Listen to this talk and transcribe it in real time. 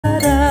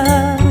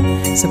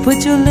So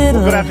put your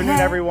little... Good afternoon,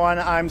 everyone.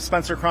 I'm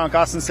Spencer Cronk,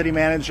 Austin City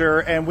Manager,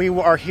 and we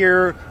are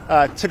here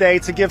today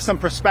to give some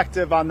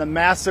perspective on the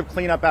massive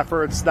cleanup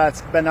efforts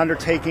that's been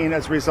undertaken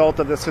as a result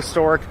of this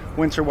historic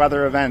winter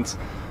weather event.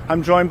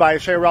 I'm joined by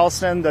Shay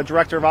Ralston, the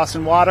Director of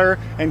Austin Water,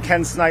 and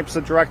Ken Snipes,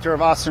 the Director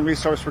of Austin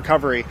Resource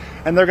Recovery.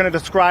 And they're going to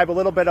describe a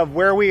little bit of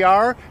where we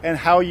are and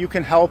how you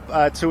can help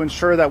to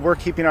ensure that we're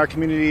keeping our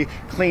community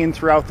clean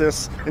throughout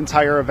this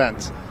entire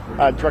event.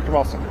 Director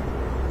Ralston.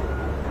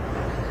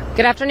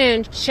 Good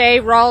afternoon. Shay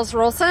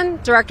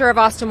Rawls-Rolson, Director of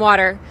Austin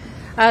Water.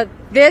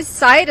 This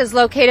site is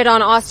located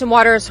on Austin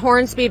Water's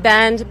Hornsby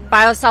Bend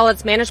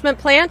Biosolids Management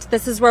Plant.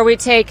 This is where we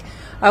take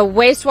a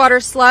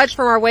wastewater sludge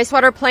from our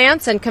wastewater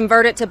plants and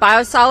convert it to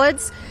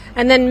biosolids,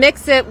 and then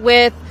mix it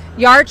with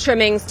yard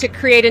trimmings to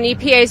create an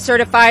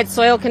EPA-certified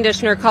soil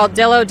conditioner called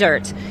Dillo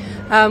Dirt.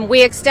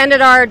 We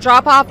extended our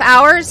drop-off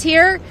hours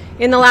here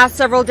in the last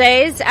several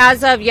days.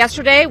 As of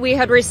yesterday, we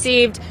had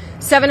received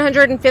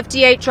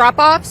 758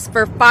 drop-offs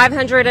for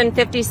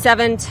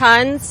 557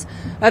 tons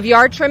of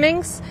yard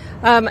trimmings.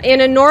 In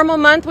a normal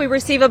month, we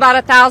receive about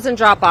 1,000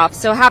 drop-offs.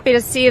 So happy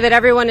to see that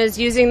everyone is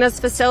using this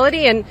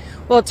facility, and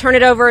we'll turn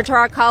it over to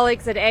our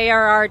colleagues at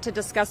ARR to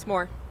discuss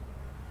more.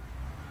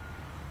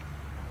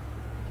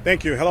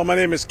 Thank you. Hello, my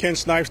name is Ken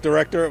Snipes,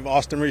 Director of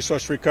Austin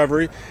Resource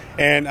Recovery,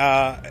 and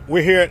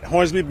we're here at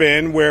Hornsby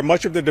Bend, where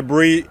much of the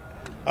debris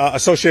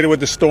associated with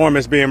the storm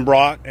is being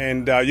brought,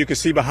 and you can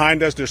see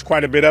behind us there's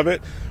quite a bit of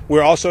it.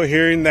 We're also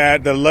hearing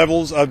that the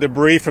levels of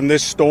debris from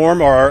this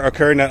storm are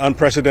occurring at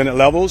unprecedented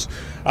levels.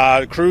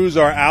 Crews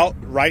are out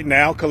right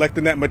now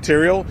collecting that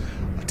material.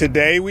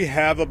 Today we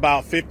have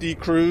about 50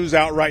 crews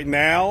out right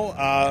now.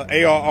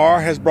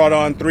 ARR has brought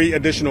on 3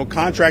 additional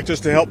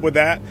contractors to help with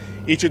that.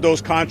 Each of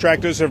those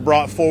contractors have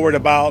brought forward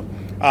about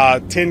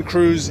 10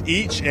 crews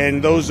each,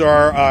 and those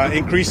are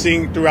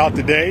increasing throughout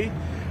the day.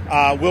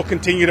 We'll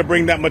continue to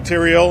bring that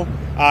material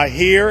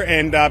here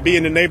and be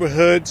in the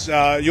neighborhoods.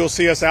 You'll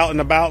see us out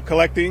and about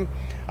collecting.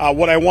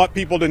 What I want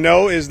people to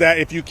know is that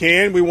if you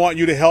can, we want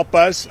you to help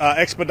us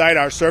expedite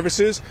our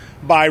services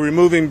by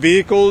removing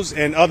vehicles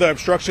and other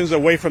obstructions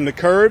away from the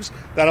curbs.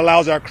 That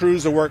allows our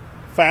crews to work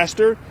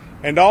faster.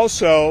 And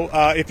also,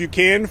 if you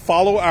can,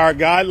 follow our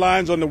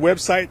guidelines on the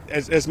website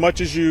as much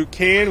as you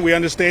can. We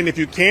understand if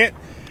you can't.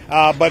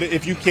 But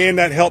if you can,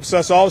 that helps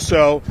us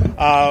also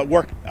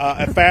work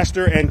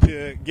faster and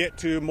to get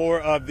to more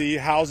of the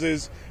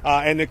houses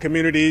and the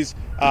communities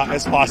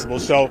as possible.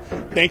 So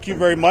thank you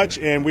very much,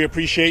 and we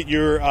appreciate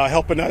your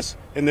helping us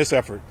in this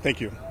effort.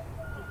 Thank you.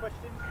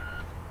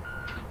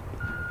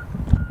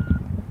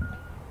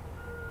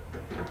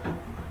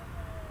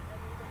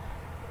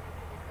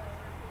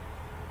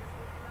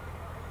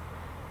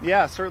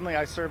 Yeah, certainly.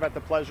 I serve at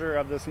the pleasure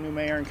of this new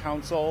mayor and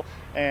council,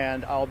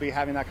 and I'll be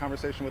having that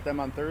conversation with them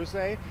on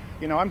Thursday.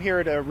 You know, I'm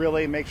here to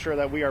really make sure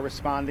that we are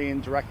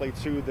responding directly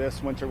to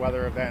this winter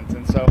weather event,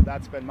 and so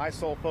that's been my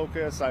sole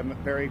focus. I'm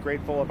very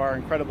grateful of our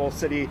incredible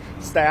city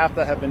staff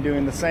that have been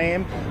doing the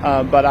same,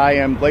 but I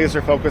am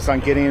laser focused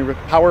on getting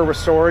power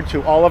restored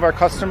to all of our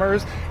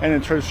customers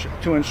and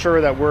to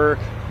ensure that we're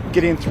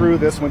getting through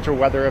this winter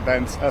weather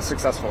event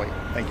successfully.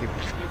 Thank you.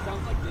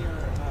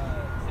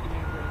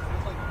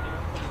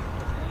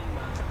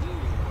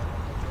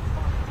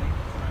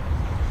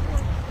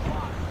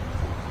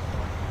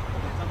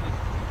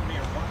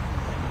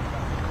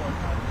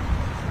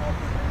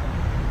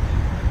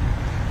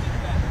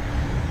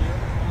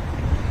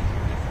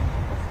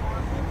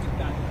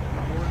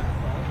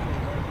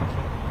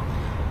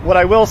 What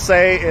I will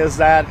say is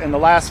that in the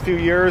last few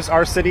years,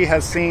 our city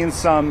has seen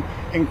some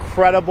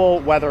incredible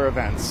weather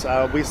events.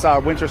 We saw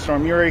Winter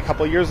Storm Uri a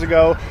couple of years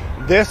ago.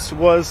 This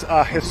was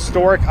a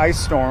historic ice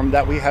storm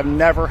that we have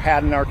never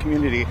had in our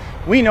community.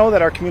 We know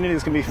that our community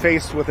is going to be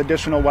faced with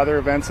additional weather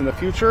events in the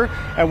future,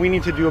 and we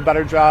need to do a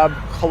better job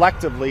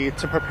collectively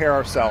to prepare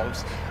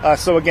ourselves.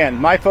 So again,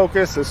 my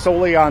focus is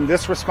solely on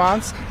this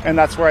response, and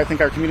that's where I think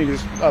our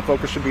community's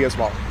focus should be as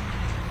well.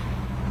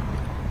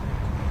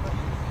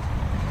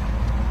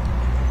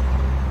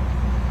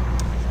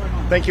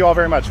 Thank you all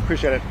very much.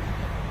 Appreciate it.